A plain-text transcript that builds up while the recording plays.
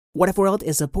What If World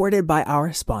is supported by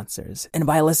our sponsors and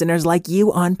by listeners like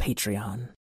you on Patreon.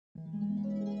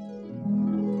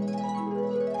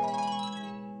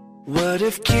 What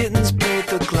if kittens played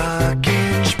the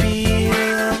glockenspiel?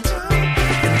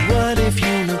 And what if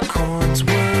unicorns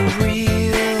were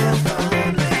real?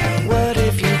 What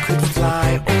if you could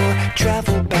fly or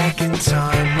travel back in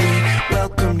time? We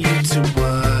welcome you to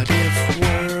What If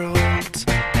World.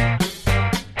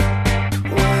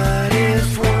 What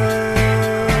If World?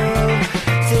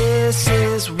 This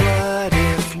is What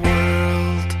If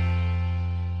World.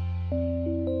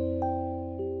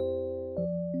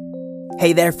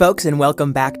 Hey there, folks, and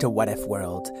welcome back to What If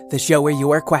World, the show where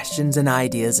your questions and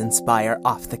ideas inspire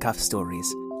off-the-cuff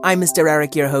stories. I'm Mr.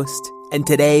 Eric, your host, and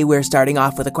today we're starting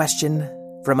off with a question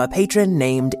from a patron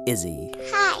named Izzy.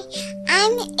 Hi,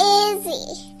 I'm Izzy.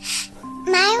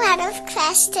 My what if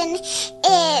question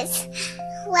is,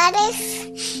 what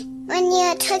if when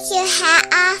you took your hat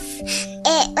off,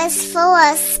 it was full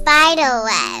of spider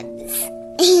webs?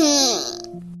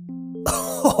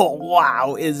 Oh,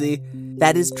 wow, Izzy.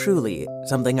 That is truly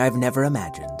something I've never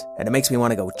imagined, and it makes me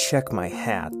want to go check my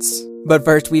hats. But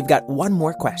first, we've got one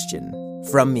more question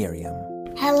from Miriam.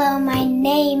 Hello, my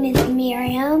name is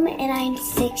Miriam, and I'm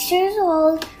 6 years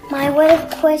old. My what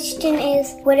if question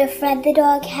is, what if Fred the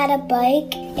dog had a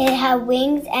bike, it had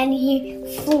wings, and he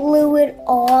flew it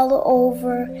all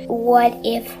over What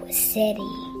If City?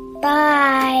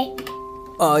 Bye!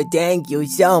 Oh, thank you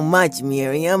so much,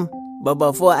 Miriam. But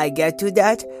before I get to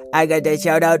that, I got a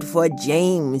shout out for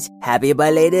James. Happy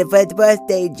belated first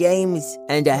birthday, James.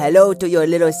 And a hello to your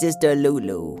little sister,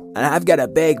 Lulu. And I've got a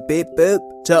big beep boop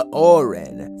to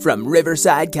Oren from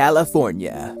Riverside,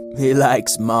 California. He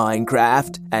likes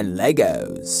Minecraft and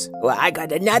Legos. Well, I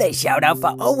got another shout out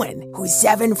for Owen, who's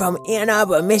 7 from Ann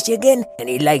Arbor, Michigan, and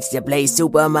he likes to play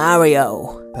Super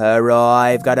Mario.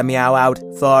 I've got a meow out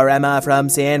for Emma from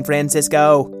San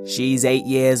Francisco. She's 8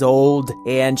 years old,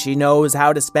 and she knows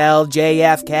how to spell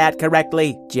JFCat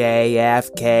correctly.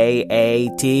 JFKAT.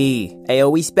 Hey, are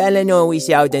we spelling or are we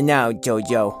shouting out,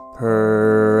 Jojo?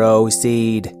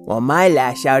 Proceed. Well, my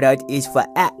last shout out is for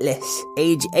Atlas,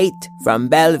 age 8, from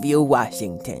Bellevue,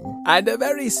 Washington. And a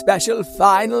very special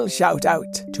final shout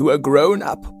out to a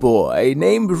grown-up boy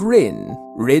named Rin.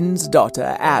 Rin's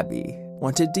daughter, Abby,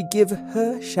 wanted to give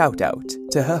her shout out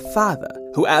to her father,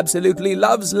 who absolutely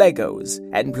loves Legos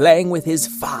and playing with his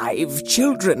 5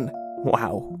 children.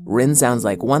 Wow, Rin sounds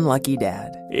like one lucky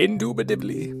dad.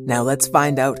 Indubitably. Now let's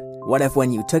find out, what if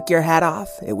when you took your hat off,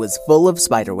 it was full of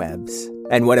spider webs?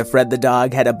 And what if Fred the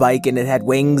dog had a bike and it had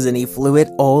wings and he flew it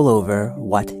all over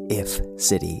What If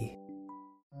City?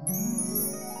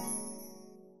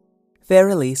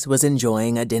 Fairelise was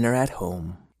enjoying a dinner at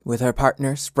home with her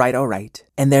partner, Sprite-O-Right,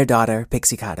 and their daughter,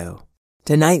 Pixie-Cato.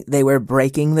 Tonight, they were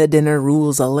breaking the dinner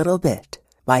rules a little bit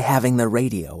by having the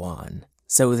radio on,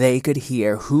 so they could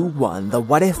hear who won the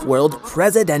What If World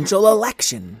presidential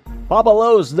election. Papa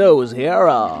Lou's news here,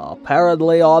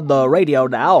 apparently on the radio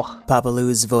now. Papa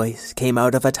Lou's voice came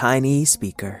out of a tiny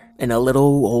speaker in a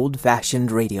little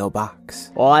old-fashioned radio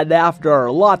box. And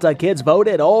after lots of kids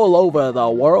voted all over the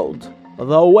world,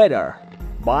 the winner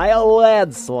by a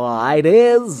landslide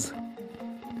is...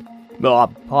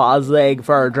 pausing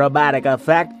for dramatic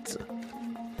effect.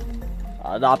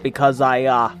 Not because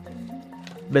I,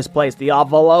 misplaced the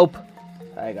envelope.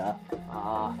 Hang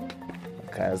on.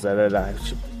 Okay, so then I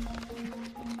should...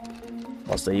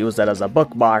 must have used that as a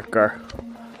bookmarker.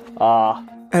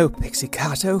 Oh,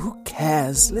 Pixie-Cato, who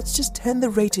cares? Let's just turn the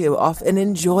radio off and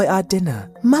enjoy our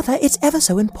dinner. Mother, it's ever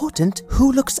so important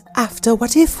who looks after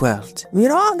What If World. You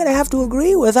know, I'm gonna have to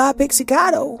agree with our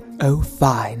Pixie-Cato. Oh,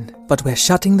 fine. But we're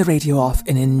shutting the radio off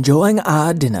and enjoying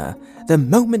our dinner the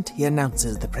moment he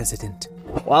announces the president.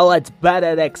 Well, it's been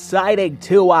an exciting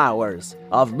 2 hours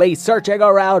of me searching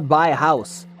around my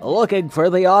house, looking for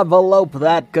the envelope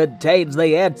that contains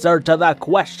the answer to the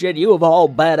question you've all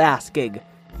been asking.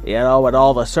 You know, in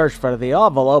all the search for the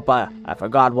envelope, I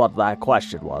forgot what that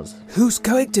question was. Who's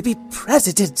going to be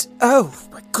president? Oh,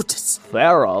 my goodness.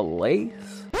 Fairelise?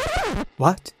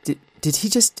 What? Did he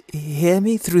just hear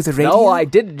me through the radio? No, I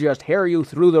didn't just hear you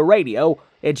through the radio.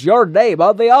 It's your name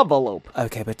on the envelope.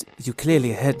 Okay, but you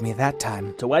clearly heard me that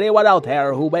time. To anyone out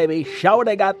there who may be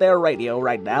shouting at their radio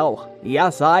right now,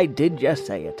 yes, I did just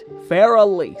say it.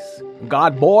 Fairelise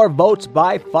got more votes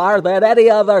by far than any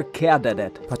other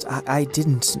candidate. But I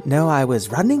didn't know I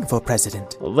was running for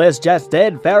president. This just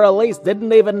in, Fairelise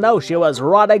didn't even know she was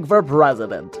running for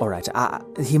president. All right,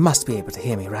 he must be able to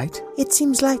hear me, right? It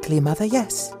seems likely, Mother,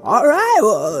 yes. All right,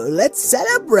 well, let's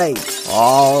celebrate.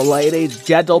 Oh, ladies,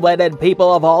 gentlemen, and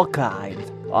people of all kinds,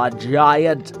 A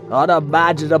giant,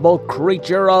 unimaginable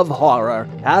creature of horror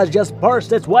has just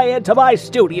burst its way into my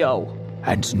studio.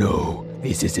 And no,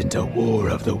 this isn't a War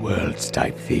of the Worlds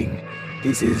type thing.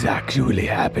 This is actually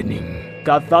happening.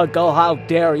 Garfunkel, how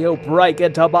dare you break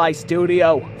into my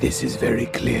studio? This is very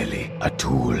clearly a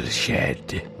tool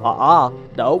shed.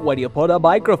 No, when you put a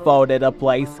microphone in a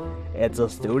place, it's a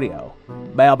studio.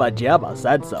 Mama Gemma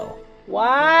said so.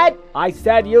 What? I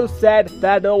said you said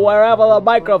that wherever the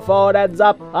microphone ends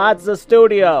up, that's the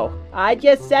studio. I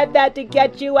just said that to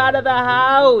get you out of the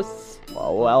house.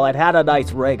 Well, it had a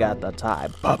nice ring at the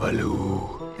time.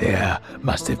 Babaloo, there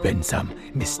must have been some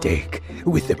mistake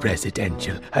with the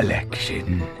presidential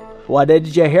election. Well,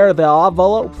 did you hear the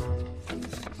envelope?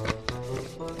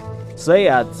 See,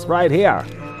 it's right here.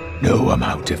 No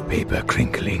amount of paper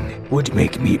crinkling would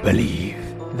make me believe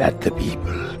that the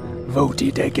people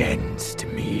voted against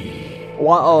me.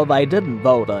 Well, they didn't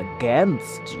vote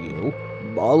against you.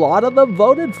 A lot of them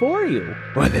voted for you.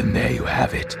 Well, then there you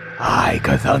have it. I,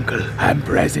 Garfunkel, am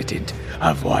president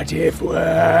of What If World.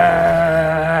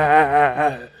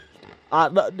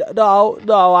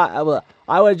 No,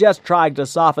 I was just trying to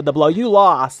soften the blow. You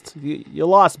lost. You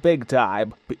lost big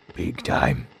time. Big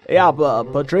time? Yeah,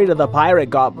 Patrina the Pirate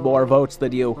got more votes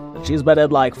than you. She's been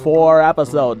in like 4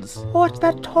 episodes. What's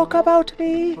that talk about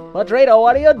me? Patrina,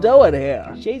 what are you doing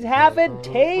here? She's having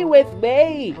tea with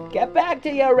me. Get back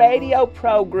to your radio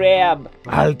program.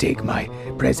 I'll take my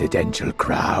presidential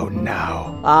crown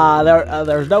now.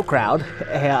 There's no crown,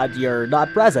 and you're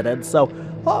not president, so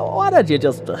why don't you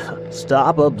just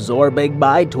stop absorbing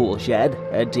my tool shed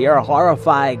into your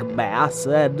horrifying mass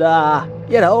and, go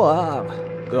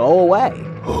away.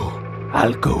 Oh,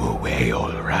 I'll go away,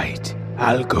 all right.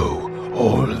 I'll go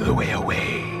all the way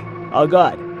away. Oh,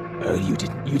 good.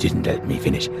 You didn't let me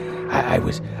finish. I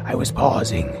was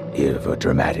pausing for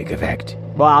dramatic effect.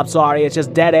 Well, I'm sorry. It's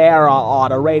just dead air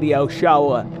on a radio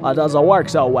show. It doesn't work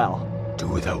so well.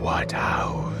 To the What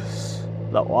House?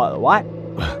 The what?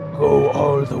 Go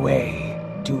all the way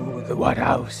to the What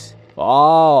House.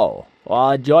 Oh,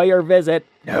 well, enjoy your visit.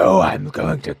 No, I'm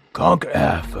going to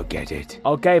conquer. Forget it.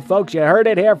 Okay, folks, you heard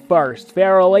it here first.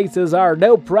 Fairlease is our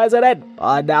new president.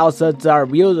 Now, since our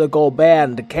musical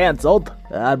band canceled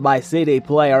and my CD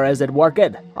player isn't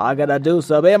working, I'm gonna do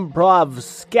some improv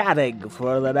scatting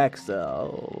for the next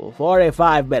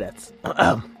 45 minutes.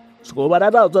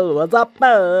 What's up?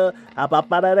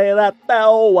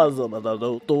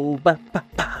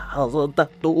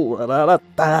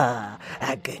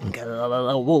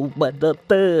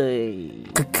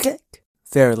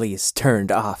 Fairlease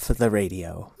turned off the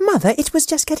radio. Mother, it was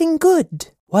just getting good.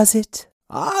 Was it?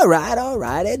 All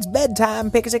right. It's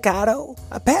bedtime, Pixicado.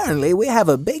 Apparently, we have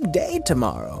a big day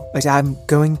tomorrow. But I'm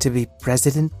going to be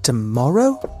president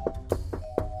tomorrow?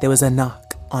 There was a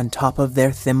knock on top of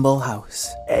their thimble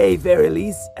house. Hey,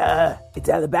 Fairlease. It's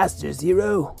Alabaster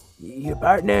Zero. Your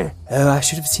partner? Oh, I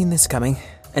should have seen this coming.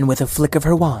 And with a flick of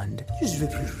her wand,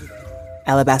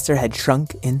 Alabaster had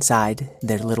shrunk inside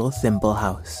their little thimble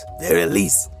house.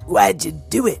 Fairlease, why'd you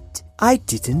do it? I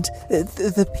didn't.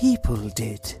 The people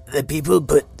did. The people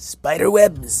put spider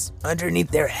webs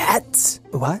underneath their hats?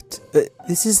 What?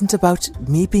 This isn't about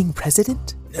me being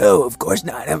president? No, of course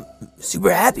not. I'm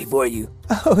super happy for you.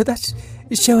 Oh, that's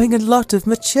showing a lot of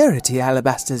maturity,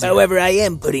 Alabaster. However, I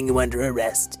am putting you under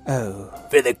arrest. Oh.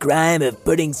 For the crime of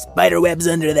putting spider webs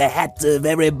under the hats of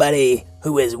everybody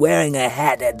who was wearing a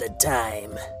hat at the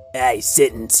time. I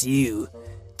sentence you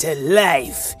to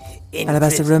life in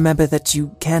Alabaster, prison. remember that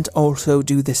you can't also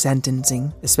do the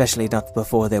sentencing, especially not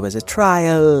before there was a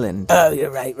trial and... Oh,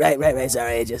 you're right.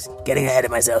 Sorry, just getting ahead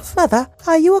of myself. Mother,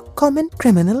 are you a common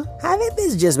criminal? Haven't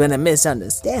this just been a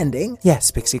misunderstanding?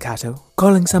 Yes, Pixie-Cato.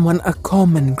 Calling someone a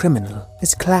common criminal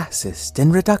is classist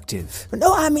and reductive.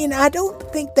 No, I mean, I don't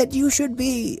think that you should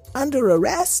be under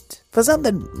arrest for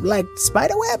something like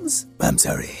spiderwebs. I'm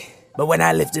sorry. But when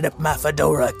I lifted up my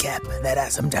fedora cap that I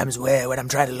sometimes wear when I'm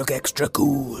trying to look extra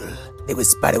cool, there was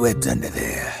spiderwebs under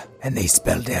there, and they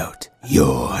spelled out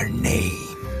your name.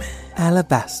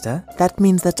 Alabaster, that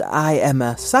means that I am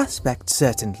a suspect,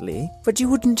 certainly, but you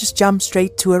wouldn't just jump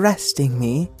straight to arresting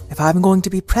me. If I'm going to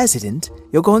be president,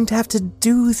 you're going to have to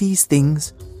do these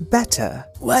things better.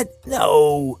 What?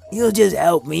 No, you'll just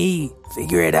help me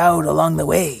figure it out along the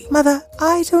way. Mother,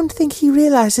 I don't think he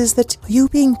realizes that you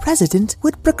being president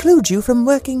would preclude you from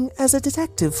working as a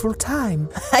detective full-time.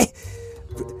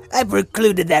 I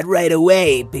precluded that right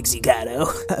away, Pixie-Cato.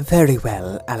 Very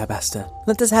well, Alabaster.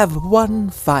 Let us have one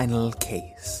final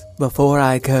case before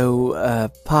I go,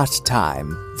 part-time.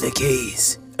 The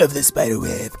case of the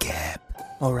spiderweb cap.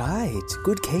 All right,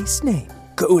 good case name. :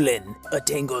 a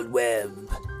tangled web.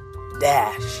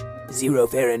 stash. Zero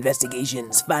Fair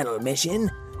Investigation's final mission?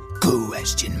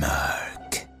 Question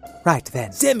mark. Right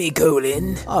then.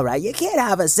 Semicolon. All right, you can't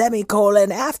have a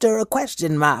semicolon after a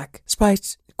question mark.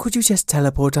 Sprite, could you just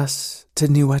teleport us to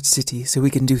Newatt City so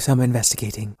we can do some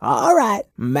investigating? All right,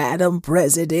 Madam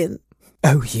President.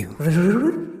 Oh, you.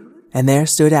 And there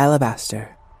stood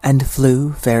Alabaster and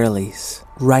flew Fair Elise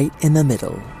right in the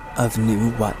middle of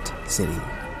Newatt City.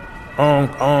 Fair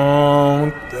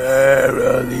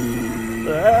Elise.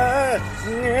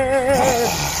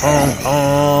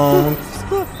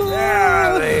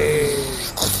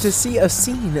 To see a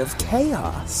scene of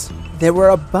chaos. There were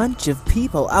a bunch of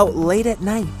people out late at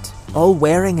night, all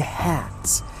wearing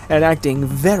hats and acting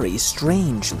very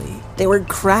strangely. They were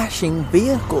crashing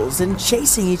vehicles and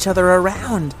chasing each other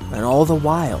around, and all the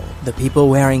while, the people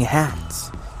wearing hats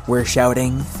were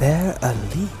shouting, Fair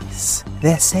Elise.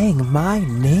 They're saying my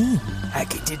name. How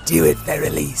could you do it, Fair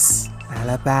Elise?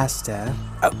 Alabaster.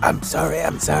 Oh, I'm sorry.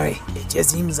 It just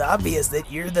seems obvious that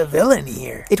you're the villain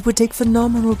here. It would take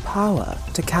phenomenal power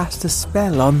to cast a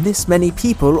spell on this many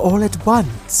people all at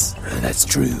once. That's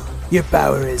true. Your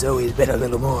power has always been a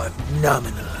little more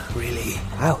nominal, really.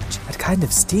 Ouch, that kind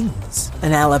of stings.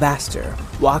 And Alabaster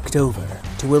walked over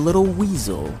to a little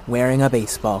weasel wearing a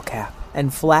baseball cap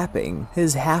and flapping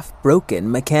his half-broken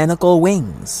mechanical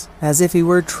wings as if he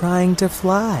were trying to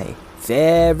fly.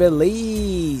 Fair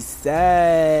Elise,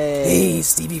 Hey,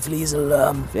 Stevie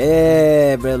Fleasel,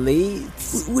 Fair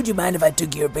Elise. Would you mind if I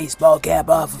took your baseball cap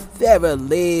off? Fair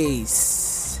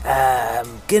Elise. I'm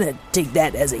gonna take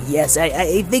that as a yes.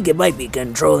 I think it might be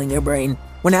controlling your brain.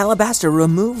 When Alabaster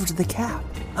removed the cap,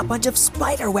 a bunch of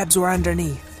spider webs were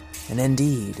underneath. And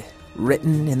indeed,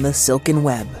 written in the silken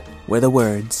web were the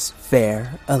words,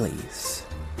 Fair Elise.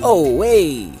 Oh,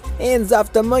 hey, hands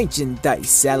off the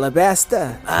merchandise,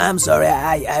 Alabaster. I'm sorry,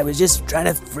 I was just trying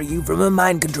to free you from a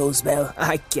mind control spell.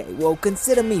 Okay, well,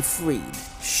 consider me freed.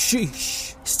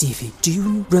 Sheesh. Stevie, do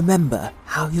you remember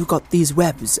how you got these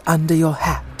webs under your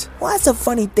hat? Well, that's a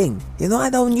funny thing. You know,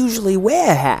 I don't usually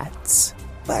wear hats.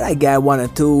 But I got one or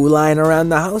two lying around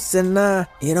the house and, I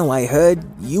heard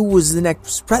you was the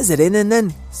next president and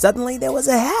then suddenly there was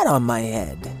a hat on my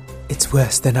head. It's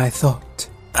worse than I thought.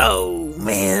 Oh,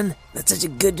 man, that's such a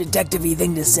good detective-y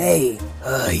thing to say.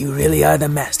 You really are the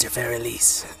master, Fair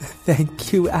Elise.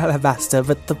 Thank you, Alabaster,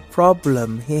 but the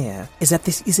problem here is that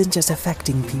this isn't just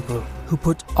affecting people who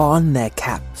put on their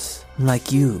caps,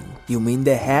 like you. You mean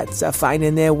the hats are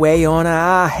finding their way on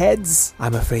our heads?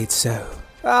 I'm afraid so.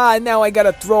 Now I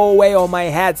gotta throw away all my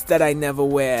hats that I never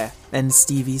wear. And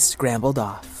Stevie scrambled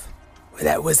off. Well,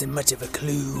 that wasn't much of a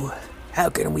clue. How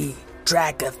can we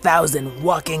track 1,000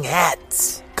 walking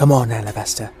hats? Come on,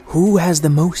 Alabaster. Who has the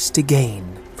most to gain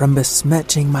from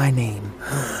besmirching my name?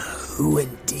 Who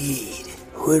indeed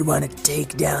would want to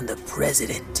take down the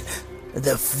president,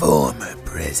 the former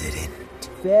president?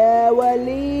 Fair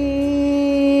Elise!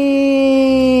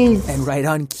 And right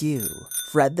on cue,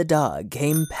 Fred the dog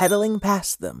came pedaling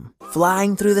past them,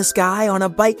 flying through the sky on a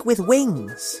bike with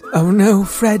wings. Oh no,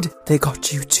 Fred, they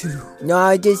got you too. No,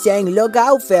 I was just saying, look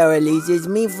out, Fair Elise. It's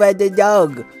me, Fred the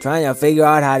dog. Trying to figure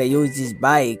out how to use this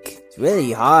bike. It's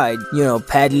really hard,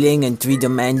 pedaling in 3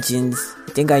 dimensions.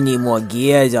 I think I need more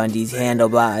gears on these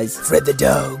handlebars. Fred the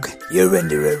dog, you're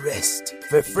under arrest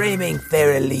for framing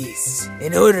Fair Elise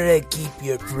in order to keep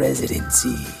your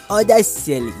presidency. Oh, that's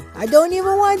silly. I don't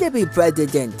even want to be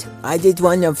president. I just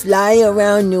want to fly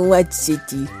around Newatt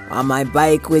City on my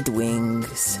bike with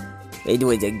wings. It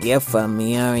was a gift from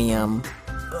Miriam.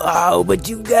 Oh, but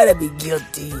you gotta be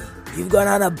guilty. You've got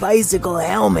on a bicycle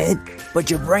helmet, but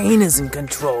your brain isn't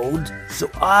controlled. So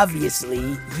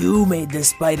obviously, you made the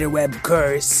spiderweb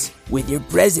curse with your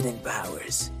president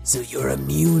powers. So you're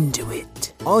immune to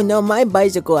it. Oh no, my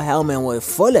bicycle helmet was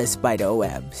full of spider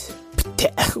webs.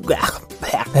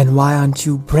 Then why aren't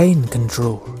you brain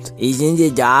controlled? Isn't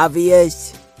it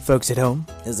obvious? Folks at home,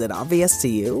 is it obvious to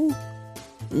you?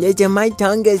 Listen, my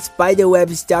tongue gets spider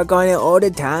webs stuck on it all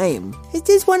the time. It's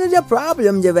just one of the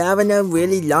problems of having a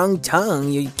really long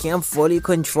tongue you can't fully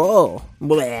control.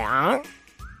 Blah.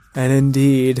 And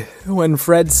indeed, when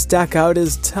Fred stuck out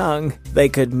his tongue, they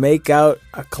could make out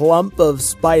a clump of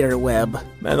spider web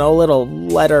and a little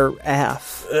letter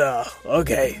F.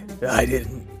 Okay, I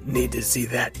didn't need to see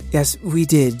that. Yes, we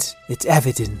did. It's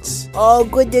evidence. Oh,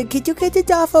 good. Could you get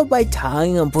it off of my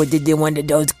tongue and put it in one of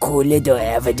those cool little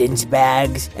evidence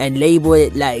bags and label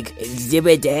it like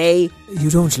Exhibit A? You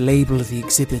don't label the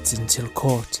exhibits until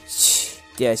court. Shh.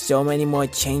 There are so many more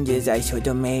changes I should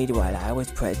have made while I was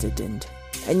president.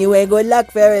 Anyway, good luck,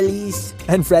 Fair Elise.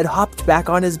 And Fred hopped back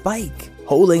on his bike,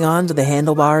 holding on to the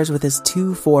handlebars with his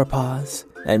 2 forepaws,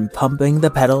 and pumping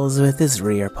the pedals with his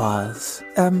rear paws.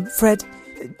 Fred,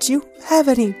 do you have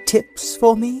any tips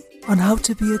for me on how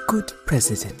to be a good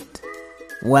president?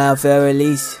 Well,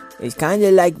 Feralise, it's kind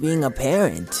of like being a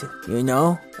parent, you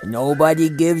know? Nobody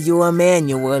gives you a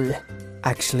manual.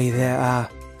 Actually, there are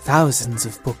thousands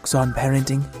of books on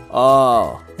parenting.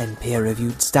 Oh, And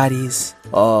peer-reviewed studies.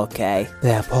 okay.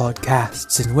 There are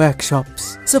podcasts and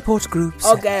workshops, support groups.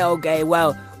 Okay,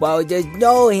 well, there's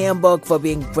no handbook for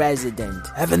being president.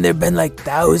 Haven't there been like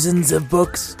thousands of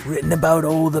books written about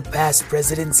all the past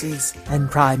presidencies and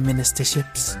prime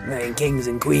ministerships? And kings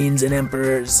and queens and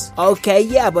emperors. Okay,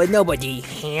 yeah, but nobody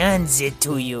hands it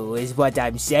to you, is what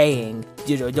I'm saying.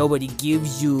 You know, nobody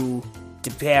gives you the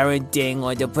parenting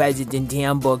or the president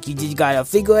handbook. You just gotta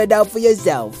figure it out for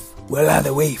yourself. Well,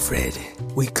 either way, Fred,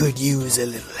 we could use a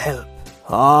little help.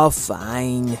 Oh,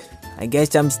 fine. I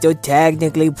guess I'm still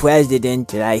technically president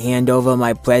till I hand over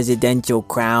my presidential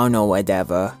crown or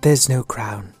whatever. There's no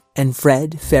crown. And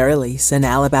Fred, Feralise, and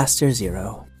Alabaster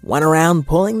Zero went around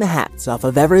pulling the hats off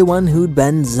of everyone who'd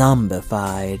been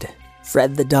zombified.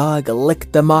 Fred the dog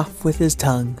licked them off with his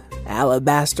tongue.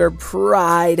 Alabaster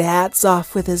pried hats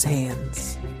off with his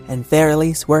hands. And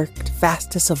Feralise worked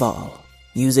fastest of all,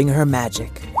 using her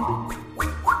magic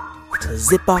to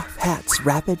zip off hats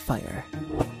rapid fire.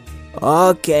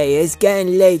 Okay, it's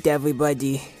getting late,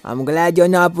 everybody. I'm glad you're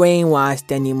not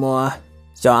brainwashed anymore.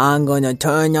 So I'm gonna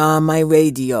turn on my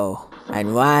radio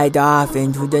and ride off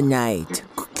into the night.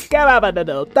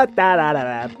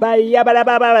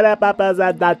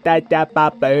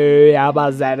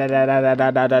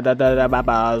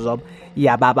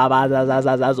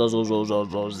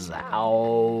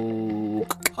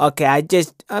 Okay,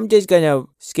 I'm just gonna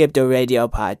skip the radio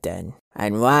part then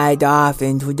and ride off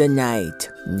into the night,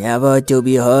 never to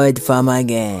be heard from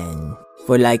again,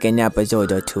 for like an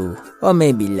episode or two, or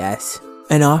maybe less.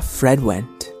 And off Fred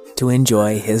went to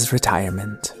enjoy his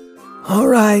retirement. All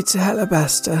right,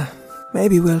 Alabaster.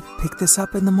 Maybe we'll pick this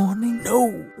up in the morning?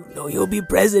 No, you'll be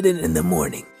president in the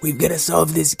morning. We've got to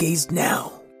solve this case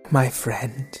now. My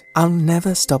friend, I'll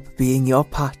never stop being your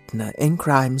partner in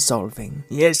crime solving.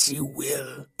 Yes, you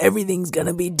will. Everything's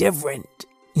gonna be different.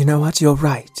 You know what? You're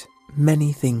right.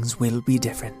 Many things will be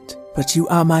different. But you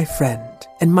are my friend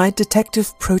and my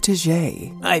detective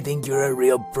protege. I think you're a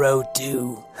real pro,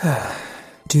 too.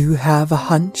 Do you have a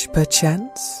hunch,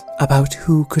 perchance, about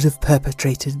who could have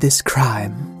perpetrated this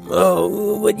crime?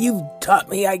 Oh, but you've taught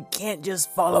me I can't just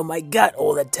follow my gut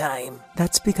all the time.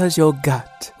 That's because your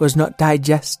gut was not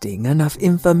digesting enough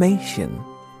information.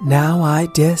 Now I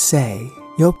dare say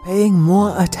you're paying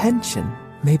more attention.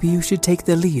 Maybe you should take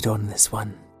the lead on this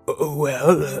one.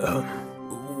 Well,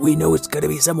 we know it's gonna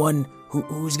be someone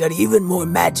who's got even more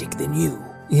magic than you.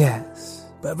 Yes.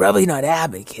 But probably not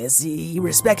Abacus. He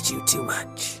respects you too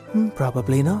much.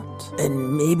 Probably not.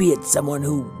 And maybe it's someone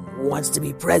who wants to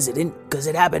be president because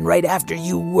it happened right after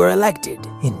you were elected.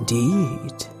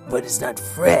 Indeed. But it's not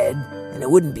Fred, and it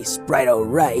wouldn't be Sprite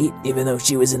O'Wright, even though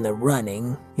she was in the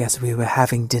running. Yes, we were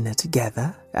having dinner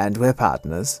together, and we're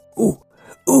partners. Ooh,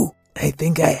 I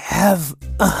think I have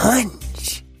a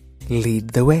hunch.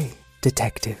 Lead the way,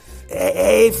 detective.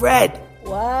 Hey, Fred.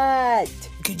 What?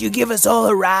 Could you give us all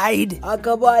a ride? Oh,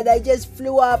 come on, I just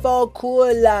flew off all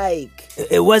cool like.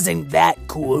 It wasn't that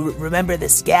cool. Remember the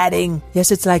scatting?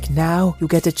 Yes, it's like now you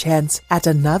get a chance at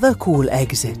another cool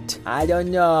exit. I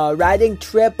don't know, riding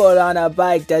triple on a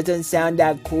bike doesn't sound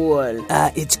that cool.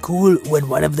 It's cool when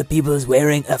one of the people is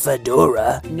wearing a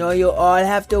fedora. No, you all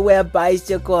have to wear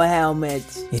bicycle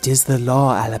helmets. It is the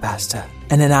law, Alabaster.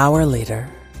 And an hour later,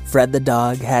 Fred the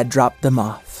dog had dropped them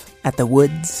off at the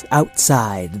woods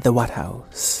outside the What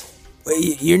House.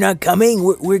 You're not coming?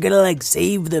 We're gonna,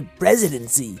 save the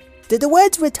presidency. Did the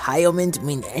words retirement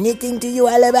mean anything to you,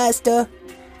 Alabaster?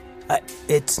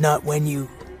 It's not when you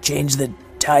change the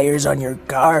tires on your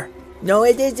car. No,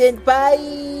 it isn't. Bye!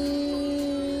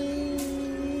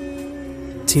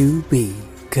 To be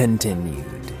continued.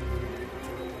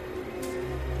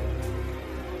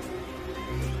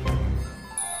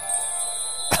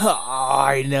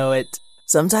 I know it.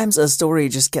 Sometimes a story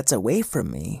just gets away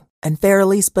from me, and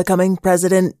Feralise becoming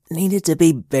president needed to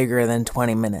be bigger than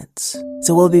 20 minutes.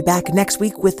 So we'll be back next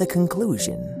week with the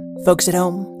conclusion. Folks at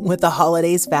home, with the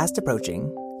holidays fast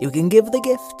approaching, you can give the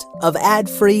gift of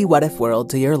ad-free What If World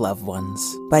to your loved ones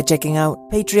by checking out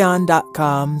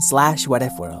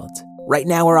patreon.com/whatifworld. Right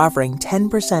now we're offering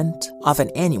 10% off an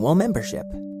annual membership.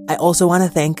 I also want to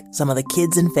thank some of the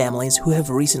kids and families who have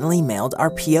recently mailed our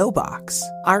P.O. box.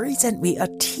 Ari sent me a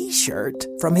t-shirt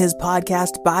from his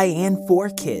podcast by and for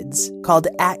kids called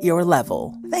At Your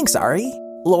Level. Thanks, Ari.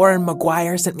 Lauren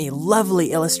McGuire sent me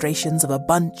lovely illustrations of a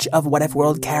bunch of What If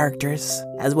World characters,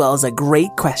 as well as a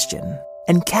great question.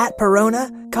 And Kat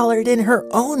Perona colored in her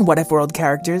own What If World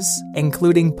characters,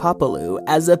 including Papaloo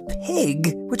as a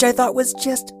pig, which I thought was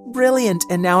just brilliant,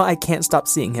 and now I can't stop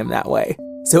seeing him that way.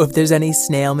 So if there's any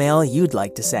snail mail you'd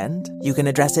like to send, you can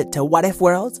address it to What If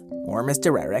World or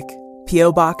Mr. Eric,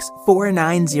 P.O. Box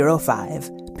 4905,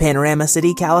 Panorama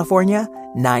City, California,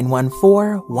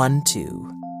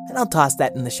 91412. And I'll toss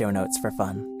that in the show notes for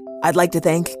fun. I'd like to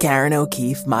thank Karen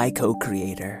O'Keefe, my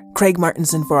co-creator, Craig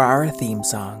Martinson for our theme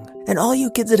song, and all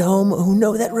you kids at home who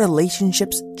know that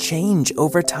relationships change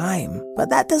over time, but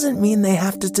that doesn't mean they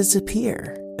have to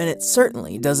disappear, and it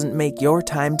certainly doesn't make your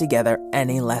time together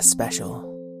any less special.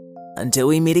 Until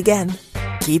we meet again,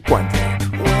 keep wondering.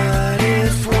 What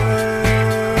if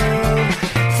world?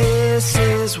 This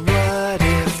is what